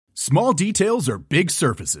Small details are big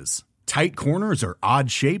surfaces. Tight corners are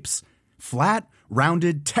odd shapes. Flat,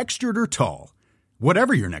 rounded, textured, or tall.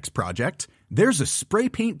 Whatever your next project, there's a spray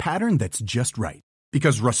paint pattern that's just right.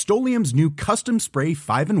 Because Rust-Oleum's new Custom Spray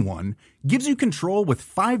 5-in-1 gives you control with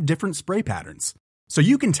 5 different spray patterns. So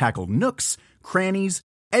you can tackle nooks, crannies,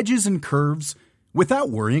 edges, and curves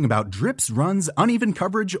without worrying about drips, runs, uneven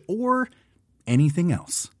coverage, or anything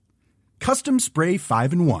else. Custom Spray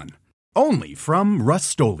 5-in-1. Only from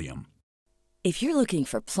Rust-Oleum. If you're looking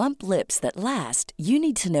for plump lips that last, you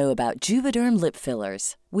need to know about Juvederm lip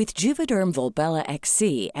fillers. With Juvederm Volbella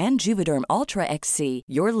XC and Juvederm Ultra XC,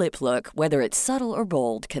 your lip look, whether it's subtle or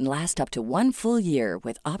bold, can last up to 1 full year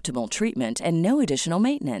with optimal treatment and no additional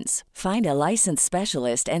maintenance. Find a licensed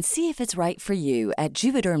specialist and see if it's right for you at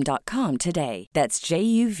Juvederm.com today. That's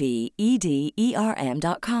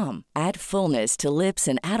JUVEDERM.com. Add fullness to lips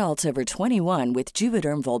in adults over 21 with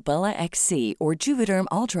Juvederm Volbella XC or Juvederm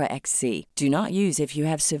Ultra XC. Do not use if you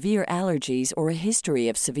have severe allergies or a history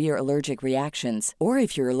of severe allergic reactions, or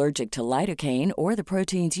if you're allergic to lidocaine or the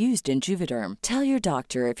proteins used in Juvederm. Tell your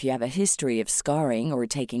doctor if you have a history of scarring or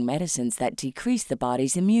taking medicines that decrease the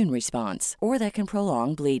body's immune response or that can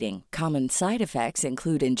prolong bleeding. Common side effects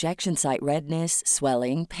include injection site redness,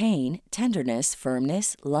 swelling, pain, tenderness,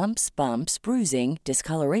 firmness, lumps, bumps, bruising,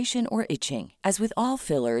 discoloration, or itching. As with all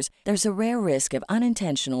fillers, there's a rare risk of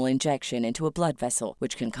unintentional injection into a blood vessel,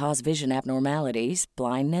 which can cause vision abnormalities,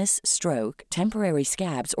 blindness, stroke, temporary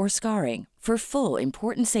scabs, or scarring. For full,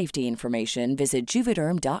 important safety information, visit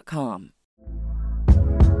Juvederm.com.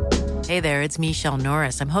 Hey there, it's Michelle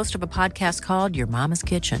Norris. I'm host of a podcast called Your Mama's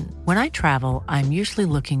Kitchen. When I travel, I'm usually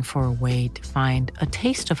looking for a way to find a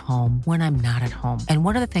taste of home when I'm not at home. And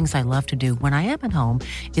one of the things I love to do when I am at home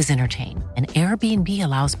is entertain. And Airbnb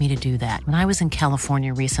allows me to do that. When I was in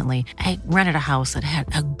California recently, I rented a house that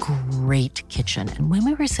had a great kitchen. And when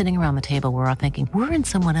we were sitting around the table, we were all thinking, we're in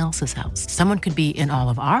someone else's house. Someone could be in all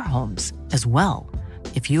of our homes as well.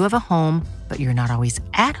 If you have a home, but you're not always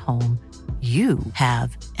at home, you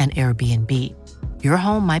have an Airbnb. Your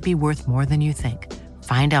home might be worth more than you think.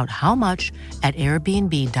 Find out how much at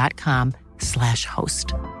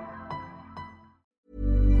airbnb.com/host.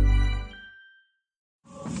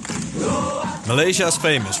 Malaysia is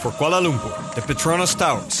famous for Kuala Lumpur, the Petronas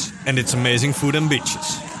Towers, and its amazing food and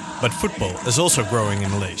beaches. But football is also growing in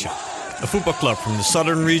Malaysia. A football club from the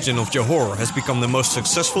southern region of Johor has become the most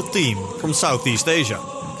successful team from Southeast Asia.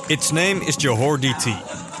 Its name is Johor DT.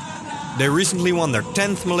 They recently won their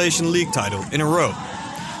 10th Malaysian League title in a row.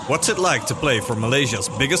 What's it like to play for Malaysia's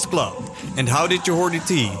biggest club? And how did Johor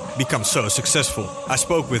DT become so successful? I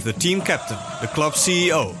spoke with the team captain, the club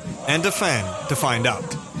CEO, and a fan to find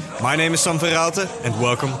out. My name is Sam Verraute, and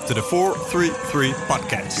welcome to the 433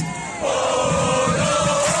 podcast.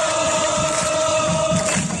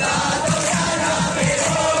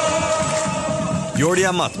 Jordi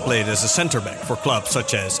Amat played as a centre-back for clubs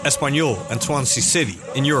such as Espanyol and Swansea City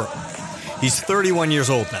in Europe. He's 31 years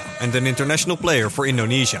old now and an international player for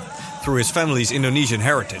Indonesia through his family's Indonesian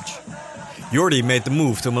heritage. Jordi made the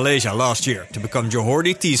move to Malaysia last year to become Johor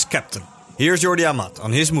DT's captain. Here's Jordi Amat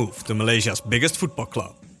on his move to Malaysia's biggest football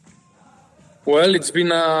club. Well, it's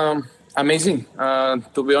been amazing.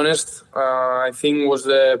 To be honest, I think it was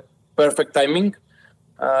the perfect timing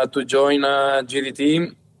to join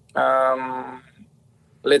GDT.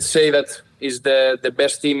 Let's say that is the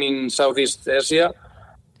best team in Southeast Asia.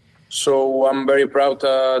 So I'm very proud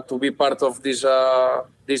to be part of this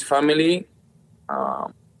family,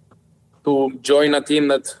 to join a team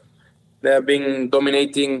that they have been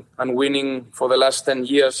dominating and winning for the last 10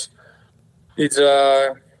 years. It's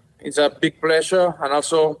a big pleasure and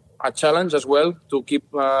also a challenge as well to keep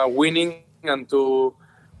winning and to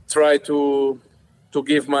try to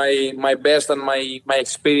give my best and my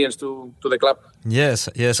experience to the club. Yes.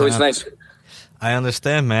 So it's nice. I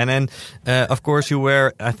understand, man. And of course, you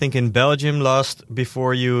were, I think, in Belgium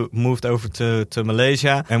before you moved over to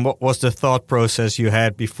Malaysia. And what was the thought process you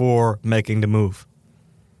had before making the move?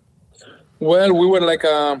 Well, we were like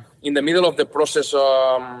in the middle of the process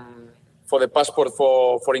for the passport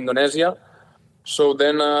for Indonesia. So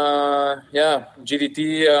then,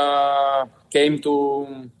 GDT came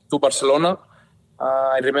to Barcelona.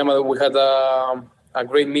 I remember we had a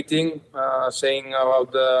great meeting saying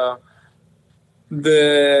about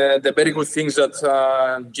the very good things that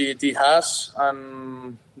GDT has,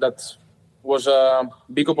 and that was a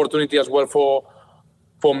big opportunity as well for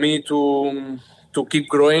me to keep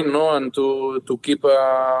growing, and to keep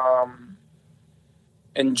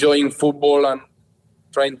enjoying football and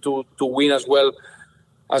trying to win as well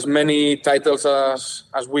as many titles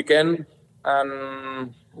as we can.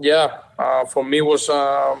 And for me it was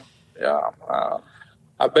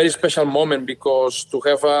a very special moment, because to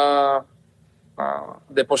have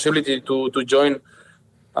the possibility to join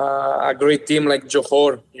a great team like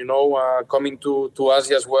Johor, coming to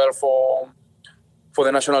Asia as well for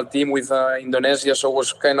the national team with Indonesia. So it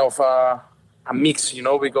was kind of a mix,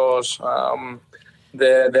 because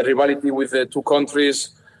the rivalry with the two countries.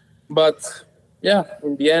 But yeah,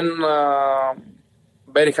 in the end,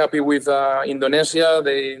 very happy with Indonesia.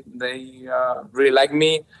 They really like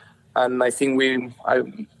me, and I think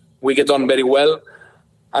we get on very well.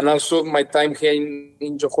 And also my time here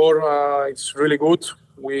in Johor, it's really good.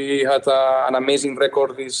 We had an amazing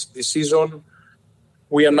record this season.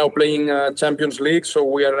 We are now playing Champions League, so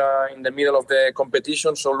we are in the middle of the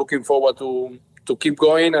competition. So looking forward to keep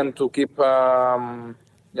going and to keep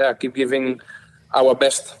giving our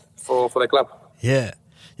best for the club. Yeah.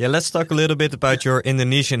 Yeah, let's talk a little bit about your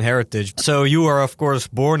Indonesian heritage. So you are, of course,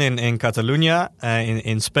 born in Catalonia,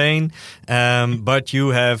 in Spain, but you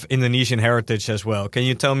have Indonesian heritage as well. Can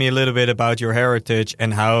you tell me a little bit about your heritage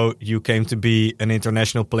and how you came to be an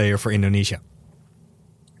international player for Indonesia?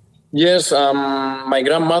 Yes, my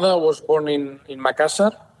grandmother was born in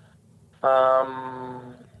Makassar.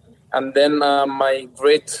 And then my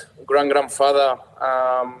great-grandfather,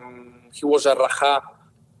 he was a Raja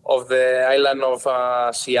of the island of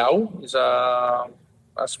Siau. It's a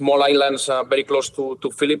small island very close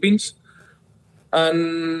to Philippines.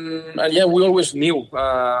 And yeah, we always knew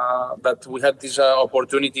that we had this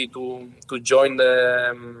opportunity to join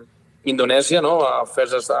the Indonesia,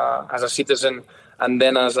 first as a citizen and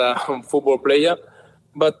then as a football player.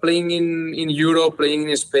 But playing in Europe, playing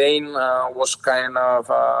in Spain was kind of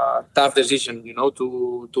a tough decision,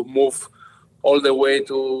 to move all the way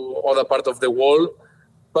to other part of the world.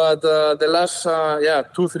 But the last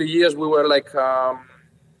 2-3 years, we were like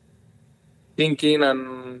thinking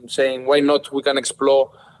and saying, why not? We can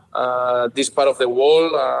explore this part of the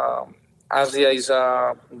world. Asia is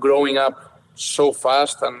growing up so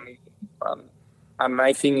fast, and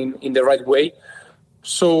I think in the right way.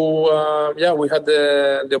 So we had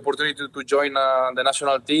the opportunity to join the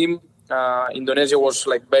national team. Indonesia was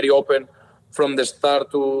like very open from the start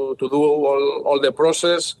to do all the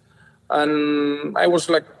process. And I was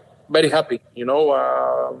like very happy,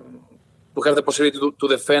 to have the possibility to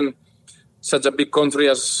defend such a big country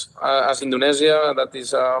as Indonesia, that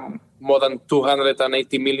is more than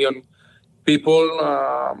 280 million people.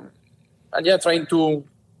 Trying to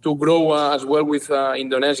grow as well with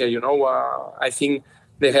Indonesia. I think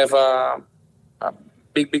they have a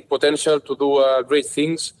big potential to do great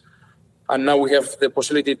things. And now we have the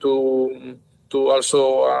possibility to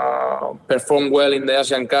also perform well in the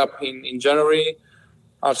Asian Cup in January.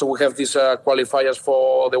 Also, we have these qualifiers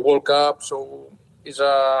for the World Cup. So it's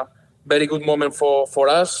a very good moment for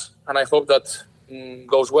us, and I hope that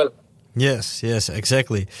goes well. Yes,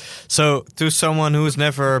 exactly. So to someone who's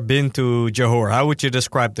never been to Johor, how would you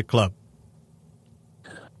describe the club?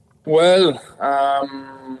 Well,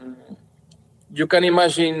 you can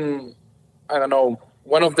imagine, I don't know,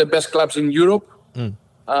 one of the best clubs in Europe.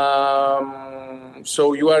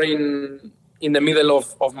 So you are in the middle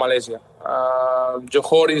of Malaysia.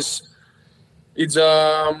 Johor it's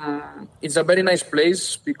a very nice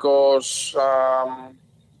place because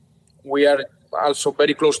we are also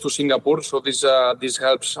very close to Singapore, so this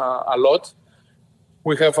helps a lot.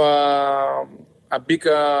 We have a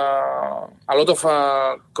lot of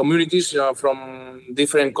communities from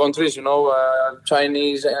different countries,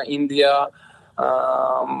 Chinese, India,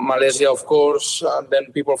 Malaysia, of course, and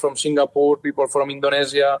then people from Singapore, people from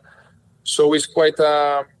Indonesia. So it's quite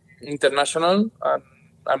international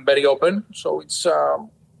and very open. So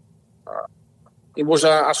it was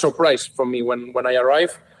a surprise for me when I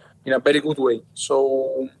arrived, in a very good way.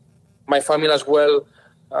 So my family as well,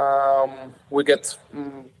 we get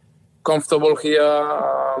comfortable here.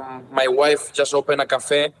 My wife just opened a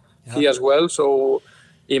cafe here as well. So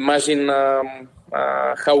imagine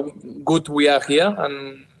how good we are here,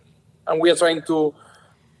 and we are trying to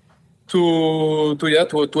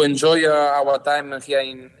enjoy our time here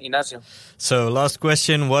in Asia. So last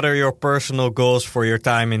question, what are your personal goals for your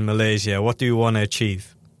time in Malaysia? What do you want to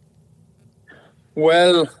achieve?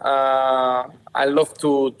 Well, I love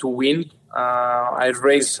to win. I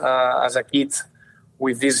raised as a kid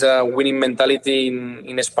with this winning mentality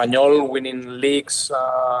in Espanyol, winning leagues,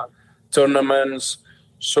 tournaments.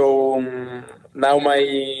 So now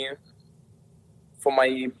for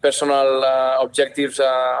my personal objectives,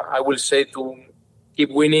 I will say to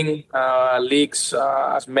keep winning leagues,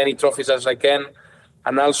 as many trophies as I can.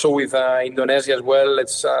 And also with Indonesia as well,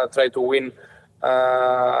 let's try to win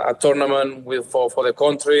a tournament for the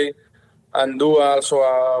country, and do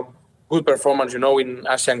also good performance, in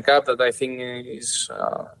Asian Cup that I think is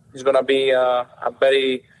going to be a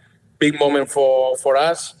very big moment for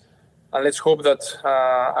us. And let's hope that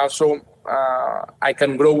also I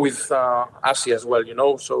can grow with Asia as well,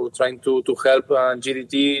 So trying to help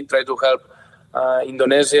GDT, try to help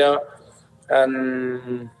Indonesia.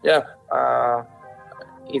 And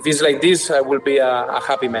if it's like this, I will be a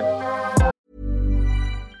happy man.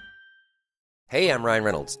 Hey, I'm Ryan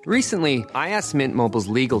Reynolds. Recently, I asked Mint Mobile's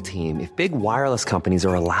legal team if big wireless companies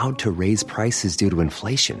are allowed to raise prices due to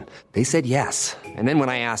inflation. They said yes. And then when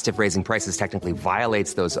I asked if raising prices technically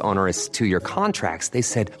violates those onerous 2-year contracts, they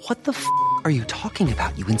said, "What the f*** are you talking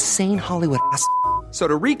about, you insane Hollywood ass?" So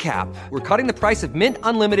to recap, we're cutting the price of Mint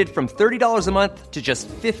Unlimited from $30 a month to just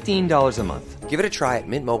 $15 a month. Give it a try at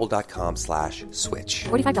mintmobile.com/switch.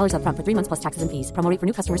 $45 up front for 3 months plus taxes and fees. Promo rate for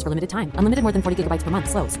new customers for limited time. Unlimited more than 40 gigabytes per month.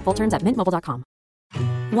 Slows full terms at mintmobile.com.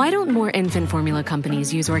 Why don't more infant formula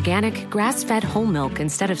companies use organic, grass-fed whole milk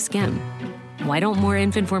instead of skim? Why don't more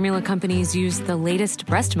infant formula companies use the latest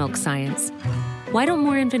breast milk science? Why don't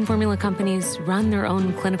more infant formula companies run their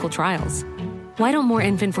own clinical trials? Why don't more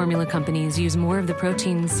infant formula companies use more of the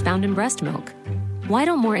proteins found in breast milk? Why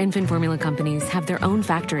don't more infant formula companies have their own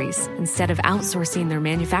factories instead of outsourcing their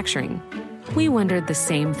manufacturing? We wondered the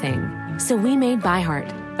same thing. So we made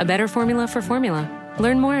ByHeart, a better formula for formula.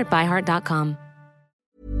 Learn more at byheart.com.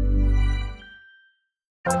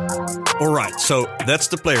 All right, so that's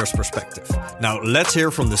the player's perspective. Now let's hear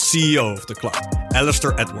from the CEO of the club,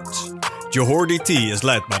 Alistair Edwards. Johor DT is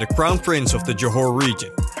led by the Crown Prince of the Johor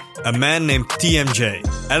region, a man named TMJ.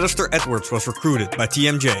 Alistair Edwards was recruited by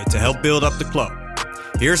TMJ to help build up the club.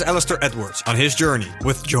 Here's Alistair Edwards on his journey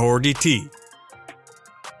with Johor DT.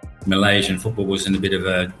 Malaysian football was in a bit of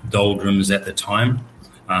a doldrums at the time.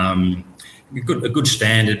 A good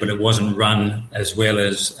standard, but it wasn't run as well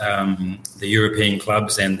as the European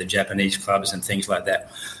clubs and the Japanese clubs and things like that.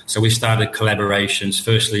 So we started collaborations,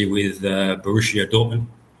 firstly with Borussia Dortmund.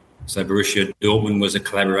 So Borussia Dortmund was a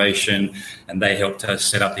collaboration, and they helped us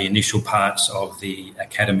set up the initial parts of the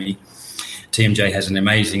academy. TMJ has an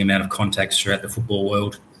amazing amount of contacts throughout the football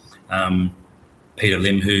world. Peter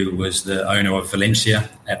Lim, who was the owner of Valencia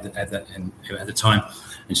at the time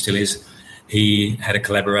and still is, he had a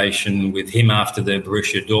collaboration with him after the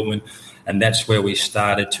Borussia Dortmund, and that's where we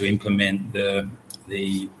started to implement the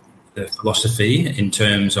philosophy in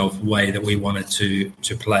terms of way that we wanted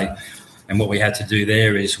to play. And what we had to do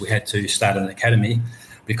there is we had to start an academy,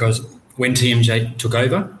 because when TMJ took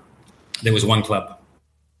over, there was one club,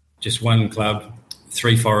 just one club,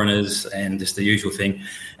 3 foreigners, and just the usual thing.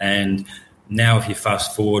 And now if you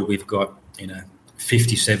fast forward, we've got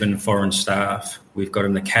 57 foreign staff. We've got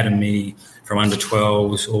an academy from under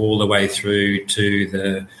 12s all the way through to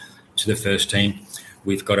the first team.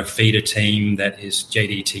 We've got a feeder team that is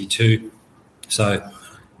JDT2. So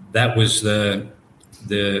that was the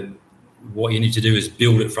what you need to do is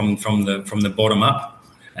build it from the bottom up,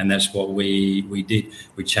 and that's what we did.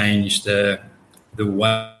 We changed the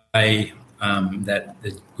way that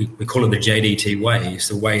we call it the JDT way. It's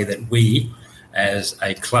the way that we, as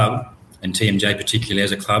a club, and TMJ particularly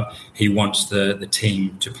as a club, he wants the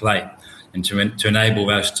team to play. And to enable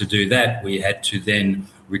us to do that, we had to then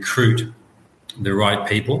recruit the right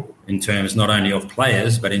people in terms not only of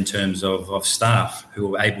players, but in terms of staff who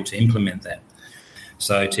were able to implement that.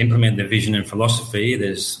 So to implement the vision and philosophy,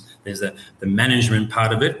 there's the management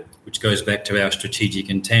part of it, which goes back to our strategic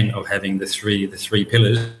intent of having the three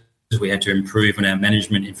pillars. We had to improve on our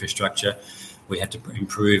management infrastructure, we had to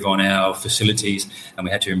improve on our facilities, and we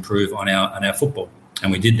had to improve on our football,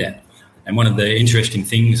 and we did that. And one of the interesting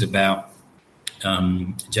things about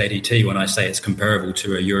JDT, when I say it's comparable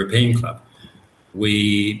to a European club,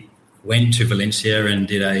 we went to Valencia and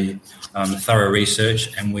did a thorough research,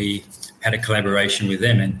 and we had a collaboration with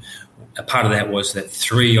them. And a part of that was that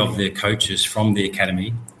 3 of the coaches from the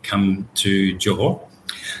academy come to Johor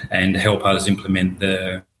and help us implement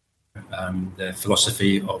the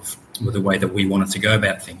philosophy of the way that we wanted to go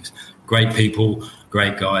about things. Great people,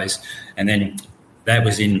 great guys. And then that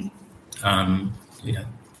was in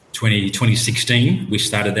 2016. We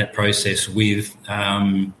started that process with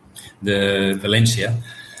the Valencia,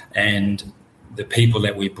 and the people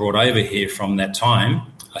that we brought over here from that time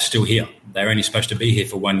are still here. They're only supposed to be here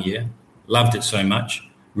for 1 year, loved it so much,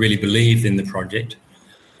 really believed in the project.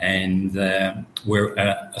 And we're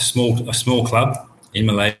a small club in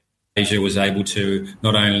Malaysia. Asia was able to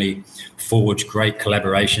not only forge great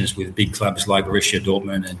collaborations with big clubs like Borussia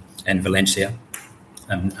Dortmund and Valencia,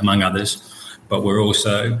 among others, but we're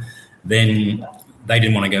also then they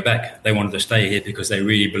didn't want to go back. They wanted to stay here because they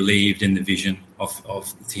really believed in the vision of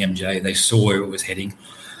TMJ. They saw where it was heading,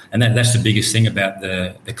 And that's the biggest thing about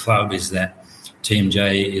the club, is that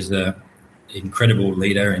TMJ is an incredible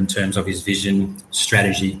leader in terms of his vision,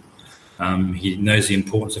 strategy. He knows the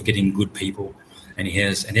importance of getting good people, and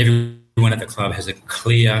everyone at the club has a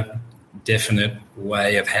clear, definite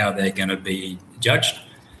way of how they're going to be judged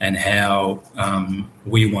and how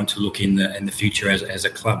we want to look in the future as a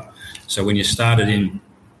club. So when you started in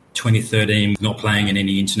 2013, not playing in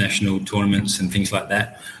any international tournaments and things like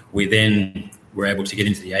that, we then were able to get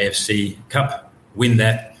into the AFC Cup, win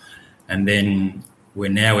that, and then we're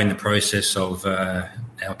now in the process of our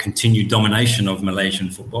continued domination of Malaysian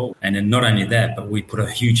football. And then not only that, but we put a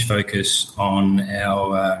huge focus on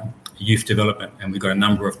our youth development, and we've got a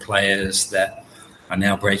number of players that are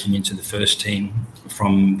now breaking into the first team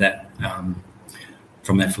from that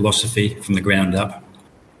philosophy, from the ground up.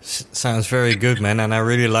 Sounds very good, man. And I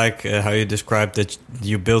really like how you described that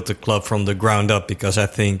you built the club from the ground up, because I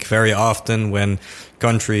think very often when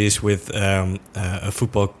countries with a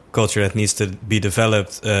football culture that needs to be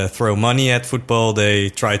developed throw money at football, they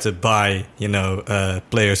try to buy,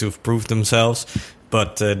 players who've proved themselves,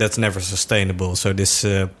 but that's never sustainable. So this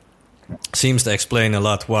seems to explain a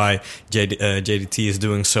lot why JDT is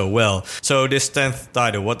doing so well. So this 10th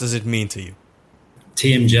title, what does it mean to you?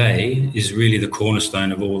 TMJ is really the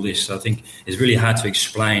cornerstone of all this. I think it's really hard to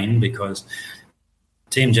explain, because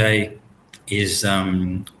TMJ is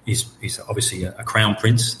obviously a crown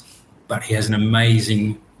prince, but he has an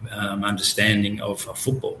amazing understanding of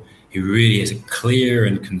football. He really has a clear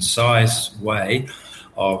and concise way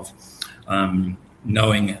of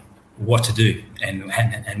knowing what to do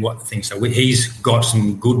and what things. So he's got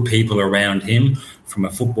some good people around him, from a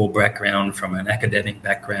football background, from an academic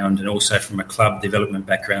background, and also from a club development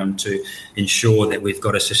background, to ensure that we've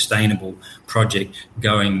got a sustainable project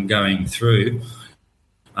going through.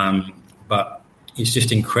 But it's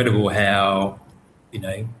just incredible how,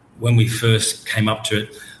 when we first came up to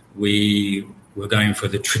it, we were going for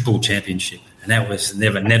the triple championship, and that was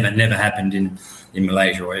never happened in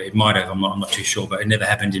Malaysia, or it might have. I'm not too sure, but it never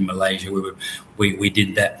happened in Malaysia. We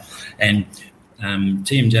did that, and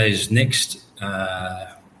TMJ's next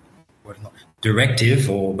directive,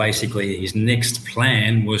 or basically his next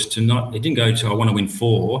plan, was to not. He didn't go to, I want to win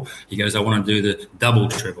 4. He goes, I want to do the double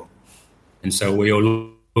treble. And so we all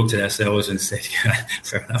looked at ourselves and said,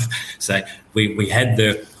 fair enough. So we had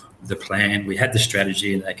the plan, we had the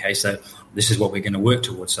strategy, and okay, so this is what we're going to work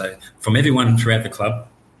towards. So from everyone throughout the club,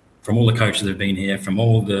 from all the coaches that have been here, from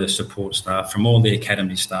all the support staff, from all the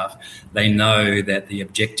academy staff, they know that the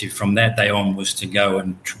objective from that day on was to go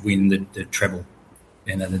and win the treble,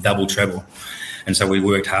 the double treble. And so we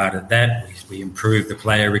worked hard at that. We improved the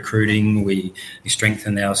player recruiting. We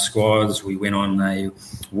strengthened our squads. We went on a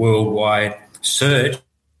worldwide search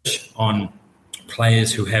on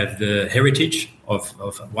players who have the heritage of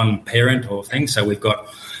one parent or thing. So we've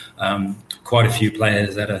got quite a few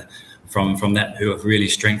players that are from that who have really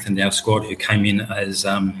strengthened our squad, who came in as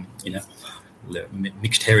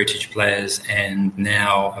mixed heritage players, and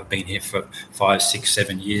now have been here for 5, 6,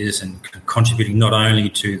 7 years, and contributing not only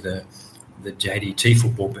to the JDT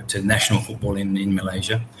football but to national football in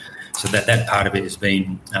Malaysia. So that part of it has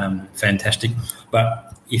been fantastic.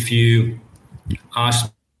 But if you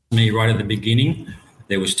ask me right at the beginning,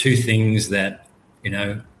 there was 2 things that,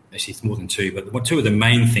 actually it's more than 2, but 2 of the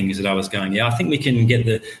main things that I was going, I think we can get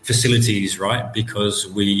the facilities right, because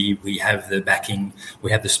we have the backing,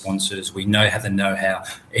 we have the sponsors, we have the know-how.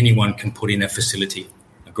 Anyone can put in a facility,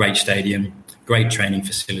 a great stadium, great training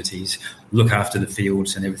facilities, look after the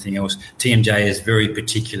fields and everything else. TMJ is very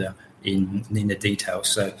particular in the details.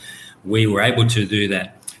 So we were able to do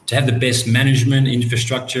that. To have the best management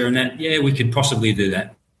infrastructure and that, we could possibly do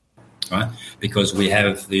that. Right, because we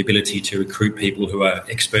have the ability to recruit people who are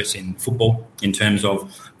experts in football in terms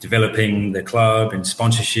of developing the club and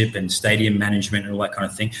sponsorship and stadium management and all that kind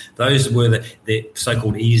of thing. Those were the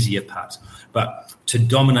so-called easier parts. But to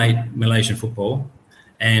dominate Malaysian football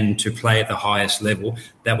and to play at the highest level,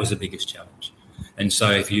 that was the biggest challenge. And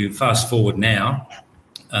so if you fast forward now,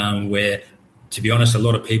 where, to be honest, a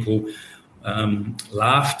lot of people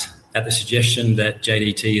laughed at the suggestion that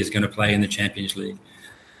JDT is going to play in the Champions League.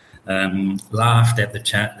 Laughed at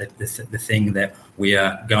the thing that we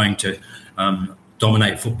are going to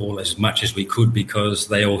dominate football as much as we could, because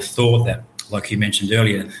they all thought that, like you mentioned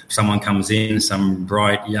earlier, someone comes in, some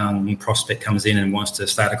bright young prospect comes in and wants to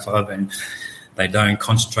start a club, and they don't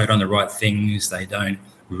concentrate on the right things. They don't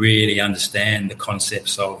really understand the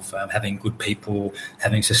concepts of having good people,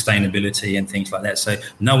 having sustainability and things like that. So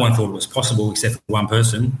no one thought it was possible except for one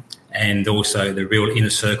person, and also the real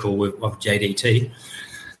inner circle of JDT.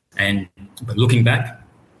 But looking back,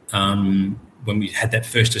 when we had that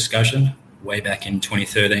first discussion way back in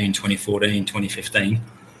 2013, 2014, 2015,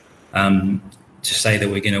 to say that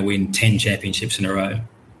we're going to win 10 championships in a row,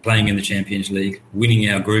 playing in the Champions League, winning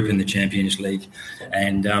our group in the Champions League.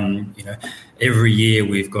 And, every year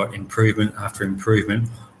we've got improvement after improvement.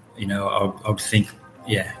 I would think,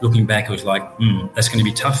 looking back, it was like, that's going to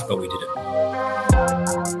be tough, but we did it.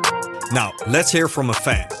 Now, let's hear from a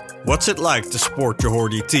fan. What's it like to support Johor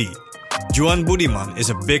DT? Juan Budiman is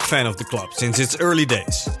a big fan of the club since its early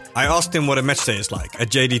days. I asked him what a match day is like at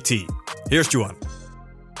JDT. Here's Juan.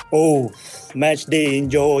 Oh, match day in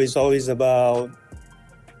Johor is always about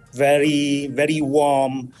very, very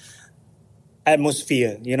warm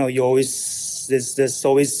atmosphere. There's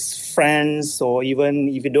always friends, or even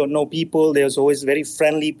if you don't know people, there's always very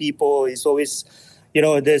friendly people. It's always,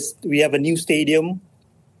 we have a new stadium.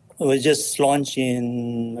 It was just launched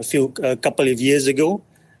a couple of years ago,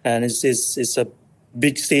 and it's a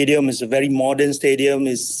big stadium. It's a very modern stadium.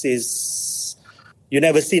 It's you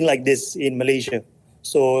never seen like this in Malaysia.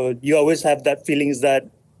 So you always have that feelings that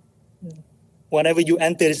whenever you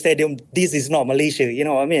enter the stadium, this is not Malaysia. You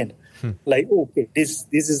know what I mean? Like, okay, this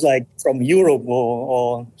is like from Europe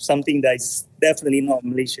or something that's definitely not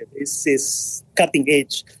Malaysia. It's cutting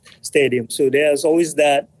edge stadium. So there's always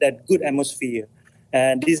that good atmosphere.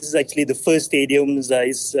 And this is actually the first stadium that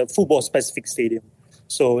is a football specific stadium.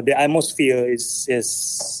 So the atmosphere is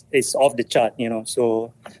off the chart,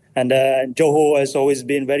 So, and Johor has always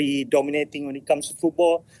been very dominating when it comes to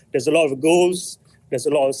football. There's a lot of goals. There's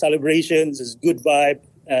a lot of celebrations. There's good vibe.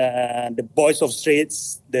 The boys of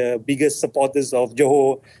Straits, the biggest supporters of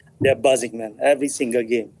Johor, they're buzzing, man. Every single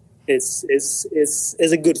game. It's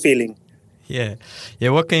a good feeling. Yeah.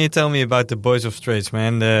 What can you tell me about the Boys of Straits,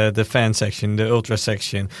 man? The fan section, the ultra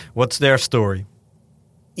section. What's their story?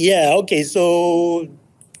 Yeah. Okay. So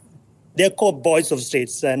they're called Boys of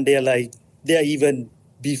Straits, and they're even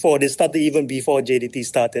before JDT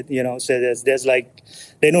started. So there's like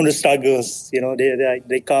they know the struggles.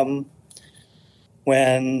 They come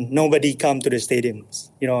when nobody come to the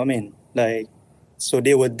stadiums. You know what I mean? Like, so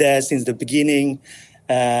they were there since the beginning.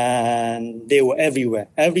 And they were everywhere.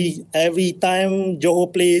 Every time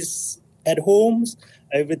Johor plays at homes,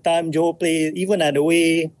 every time Johor plays, even at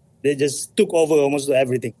away, they just took over almost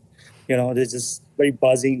everything. They're just very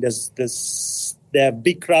buzzing. There are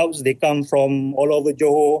big crowds. They come from all over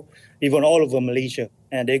Johor, even all over Malaysia,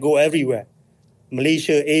 and they go everywhere.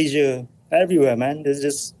 Malaysia, Asia, everywhere, man. There's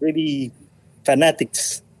just really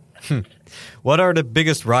fanatics. What are the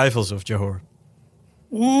biggest rivals of Johor?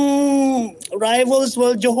 Rivals,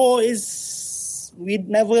 well, Johor we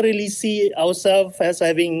never really see ourselves as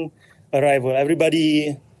having a rival.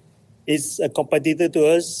 Everybody is a competitor to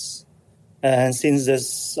us. And since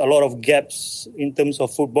there's a lot of gaps in terms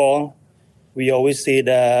of football, we always say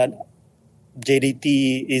that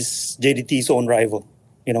JDT is JDT's own rival.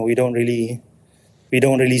 We don't really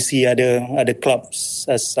see other clubs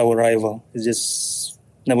as our rival. It's just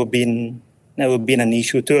never been an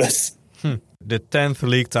issue to us. The 10th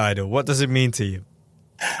league title, what does it mean to you?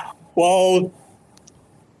 Well,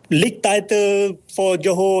 league title for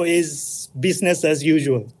Johor is business as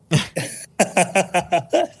usual.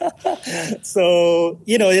 So,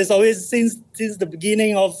 it's always since the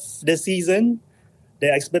beginning of the season,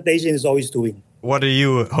 the expectation is always to win. What do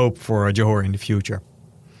you hope for Johor in the future?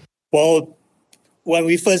 Well, when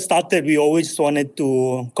we first started, we always wanted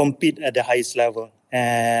to compete at the highest level.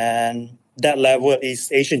 And that level is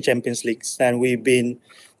Asian Champions Leagues, and we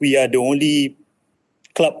are the only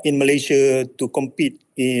club in Malaysia to compete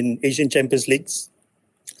in Asian Champions Leagues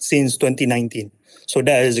since 2019. So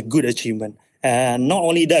that is a good achievement. And not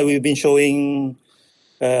only that, we've been showing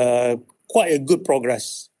quite a good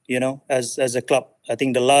progress, as a club. I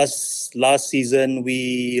think the last season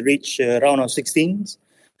we reached a round of 16s,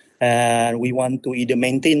 and we want to either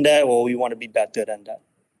maintain that or we want to be better than that.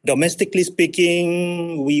 Domestically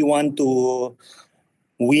speaking, we want to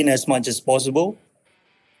win as much as possible,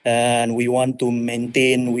 and we want to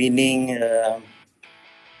maintain winning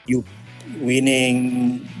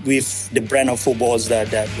with the brand of footballs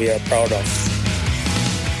that we are proud of.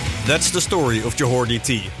 That's the story of Johor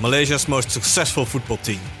DT, Malaysia's most successful football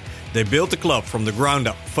team. They built the club from the ground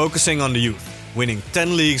up, focusing on the youth, winning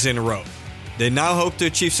 10 leagues in a row. They now hope to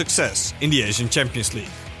achieve success in the Asian Champions League.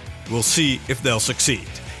 We'll see if they'll succeed.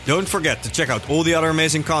 Don't forget to check out all the other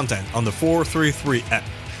amazing content on the 433 app.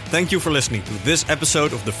 Thank you for listening to this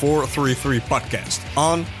episode of the 433 podcast.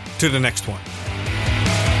 On to the next one.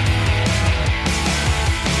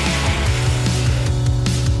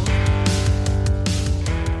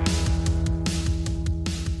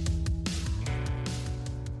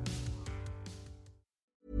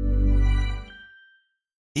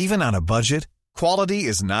 Even on a budget, quality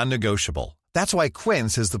is non-negotiable. That's why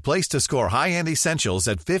Quince is the place to score high-end essentials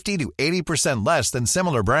at 50 to 80% less than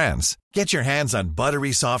similar brands. Get your hands on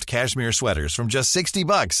buttery soft cashmere sweaters from just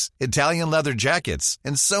 $60, Italian leather jackets,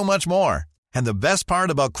 and so much more. And the best part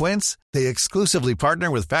about Quince, they exclusively partner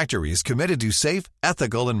with factories committed to safe,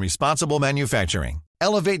 ethical, and responsible manufacturing.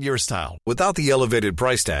 Elevate your style without the elevated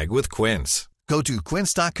price tag with Quince. Go to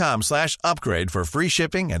quince.com/upgrade for free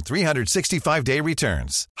shipping and 365-day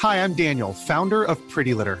returns. Hi, I'm Daniel, founder of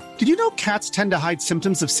Pretty Litter. Did you know cats tend to hide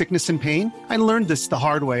symptoms of sickness and pain? I learned this the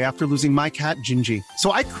hard way after losing my cat, Gingy.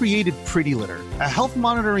 So I created Pretty Litter, a health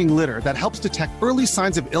monitoring litter that helps detect early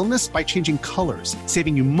signs of illness by changing colors,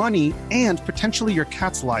 saving you money and potentially your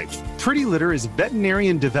cat's life. Pretty Litter is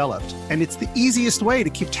veterinarian developed, and it's the easiest way to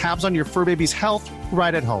keep tabs on your fur baby's health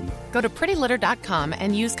right at home. Go to prettylitter.com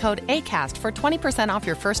and use code ACAST for 20% off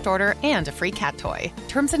your first order and a free cat toy.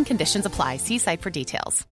 Terms and conditions apply. See site for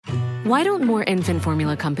details. Why don't more infant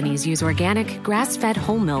formula companies use organic, grass-fed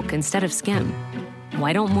whole milk instead of skim?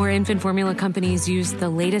 Why don't more infant formula companies use the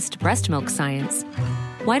latest breast milk science?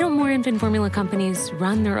 Why don't more infant formula companies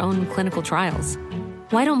run their own clinical trials?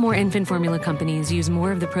 Why don't more infant formula companies use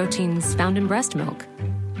more of the proteins found in breast milk?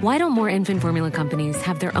 Why don't more infant formula companies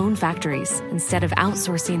have their own factories instead of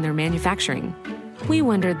outsourcing their manufacturing? We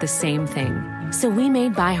wondered the same thing. So we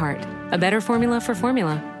made ByHeart, a better formula for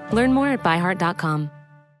formula. Learn more at byheart.com.